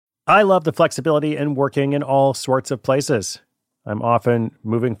I love the flexibility in working in all sorts of places. I'm often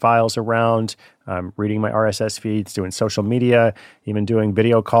moving files around, reading my RSS feeds, doing social media, even doing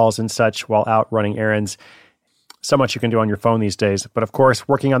video calls and such while out running errands. So much you can do on your phone these days. But of course,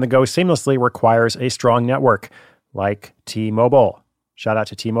 working on the go seamlessly requires a strong network, like T-Mobile. Shout out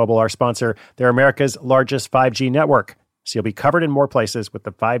to T-Mobile, our sponsor. They're America's largest 5G network, so you'll be covered in more places with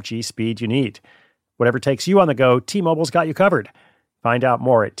the 5G speed you need. Whatever takes you on the go, T-Mobile's got you covered. Find out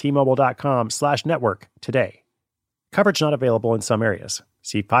more at T-Mobile.com/network today. Coverage not available in some areas.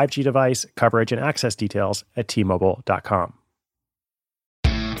 See 5G device, coverage, and access details at T-Mobile.com.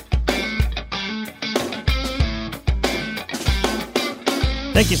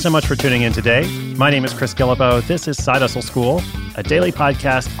 Thank you so much for tuning in today. My name is Chris Guillebeau. This is Side Hustle School, a daily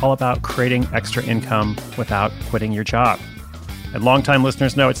podcast all about creating extra income without quitting your job. And longtime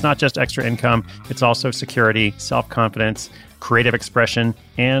listeners know it's not just extra income, it's also security, self-confidence, creative expression,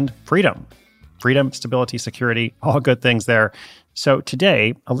 and freedom. Freedom, stability, security, all good things there. So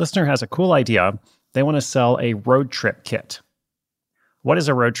today, a listener has a cool idea. They want to sell a road trip kit. What is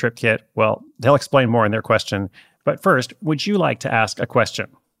a road trip kit? Well, they'll explain more in their question. But first, would you like to ask a question?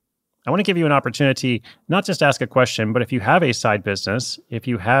 I want to give you an opportunity, not just ask a question, but if you have a side business, if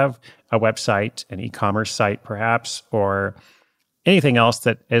you have a website, an e-commerce site perhaps, or anything else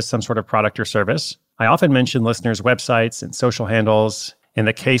that is some sort of product or service. I often mention listeners' websites and social handles. In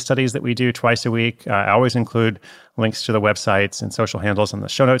the case studies that we do twice a week, I always include links to the websites and social handles on the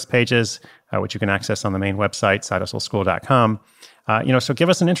show notes pages, which you can access on the main website, sidehustleschool.com. So give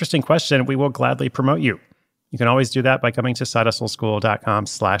us an interesting question. We will gladly promote you. You can always do that by coming to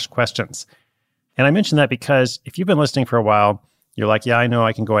sidehustleschool.com/questions. And I mention that because if you've been listening for a while, you're like, yeah, I know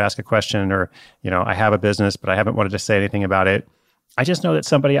I can go ask a question, or, I have a business, but I haven't wanted to say anything about it. I just know that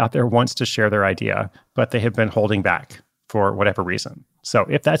somebody out there wants to share their idea, but they have been holding back for whatever reason. So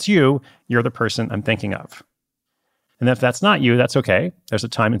if that's you, you're the person I'm thinking of. And if that's not you, that's okay. There's a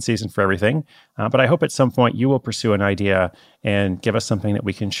time and season for everything. But I hope at some point you will pursue an idea and give us something that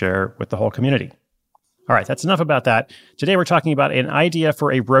we can share with the whole community. All right, that's enough about that. Today we're talking about an idea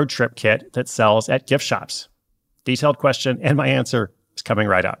for a road trip kit that sells at gift shops. Detailed question, and my answer is coming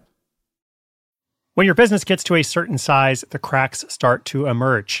right up. When your business gets to a certain size, the cracks start to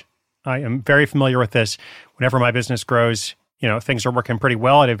emerge. I am very familiar with this. Whenever my business grows, things are working pretty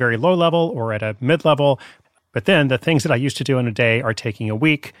well at a very low level or at a mid-level. But then the things that I used to do in a day are taking a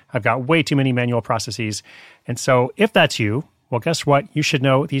week. I've got way too many manual processes. And so if that's you, well, guess what? You should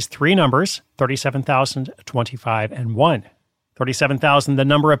know these three numbers, 37,000, 25, and 1. 37,000, the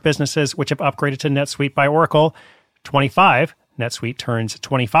number of businesses which have upgraded to NetSuite by Oracle. 25, NetSuite turns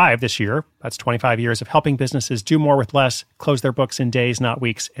 25 this year. That's 25 years of helping businesses do more with less, close their books in days, not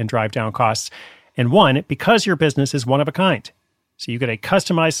weeks, and drive down costs. And 1, because your business is one of a kind. So you get a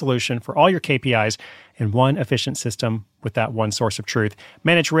customized solution for all your KPIs in one efficient system with that one source of truth.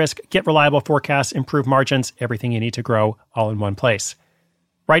 Manage risk, get reliable forecasts, improve margins, everything you need to grow all in one place.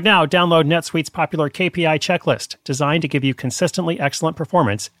 Right now, download NetSuite's popular KPI checklist designed to give you consistently excellent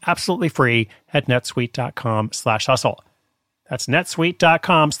performance absolutely free at netsuite.com/hustle. That's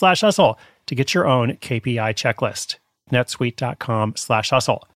netsuite.com/hustle to get your own KPI checklist.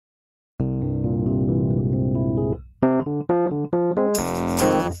 netsuite.com/hustle.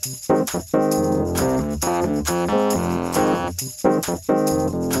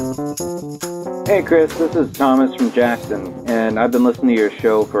 Hey Chris, this is Thomas from Jackson, and I've been listening to your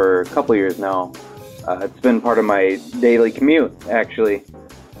show for a couple years now. It's been part of my daily commute, actually.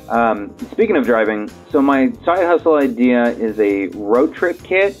 Speaking of driving, so my side hustle idea is a road trip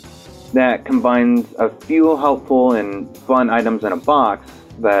kit that combines a few helpful and fun items in a box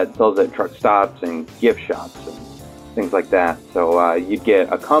that sells at truck stops and gift shops and things like that. So you'd get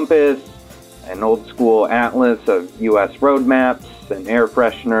a compass, an old school atlas of U.S. road maps, an air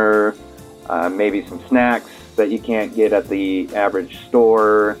freshener, maybe some snacks that you can't get at the average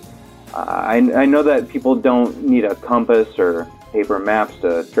store. I know that people don't need a compass or paper maps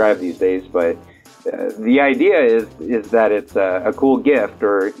to drive these days, but the idea is that it's a cool gift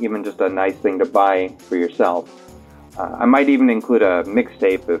or even just a nice thing to buy for yourself. I might even include a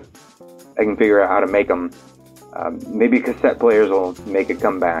mixtape if I can figure out how to make them. Maybe cassette players will make a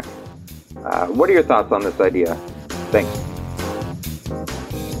comeback. What are your thoughts on this idea? Thanks.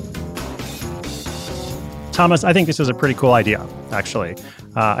 Thomas, I think this is a pretty cool idea, actually.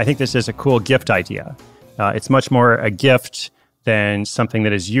 I think this is a cool gift idea. It's much more a gift than something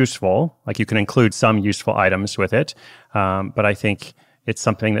that is useful. Like you can include some useful items with it, but I think it's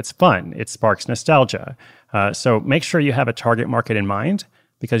something that's fun. It sparks nostalgia. So make sure you have a target market in mind.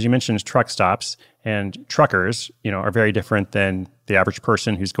 because you mentioned truck stops, and truckers, are very different than the average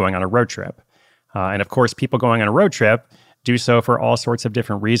person who's going on a road trip. And of course, people going on a road trip do so for all sorts of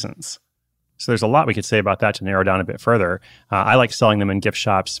different reasons. So there's a lot we could say about that to narrow down a bit further. I like selling them in gift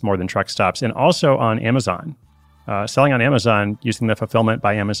shops more than truck stops, and also on Amazon. Selling on Amazon using the Fulfillment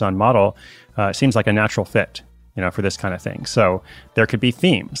by Amazon model seems like a natural fit, for this kind of thing. So there could be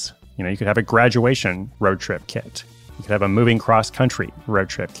themes. You could have a graduation road trip kit. You could have a moving cross-country road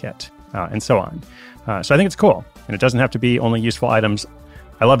trip kit, and so on. So I think it's cool, and it doesn't have to be only useful items.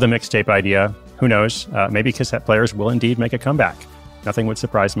 I love the mixtape idea. Who knows? Maybe cassette players will indeed make a comeback. Nothing would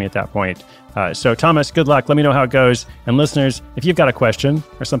surprise me at that point. So Thomas, good luck. Let me know how it goes. And listeners, if you've got a question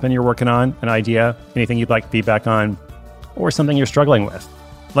or something you're working on, an idea, anything you'd like feedback on, or something you're struggling with,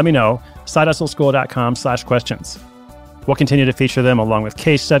 let me know. SideHustleSchool.com/questions. We'll continue to feature them along with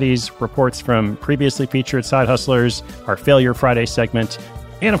case studies, reports from previously featured side hustlers, our Failure Friday segment,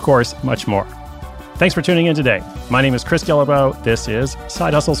 and of course, much more. Thanks for tuning in today. My name is Chris Guillebeau. This is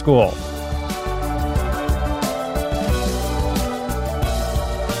Side Hustle School.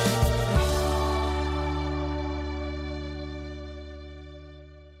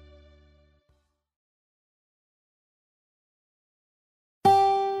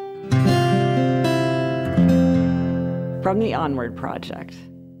 From the Onward Project.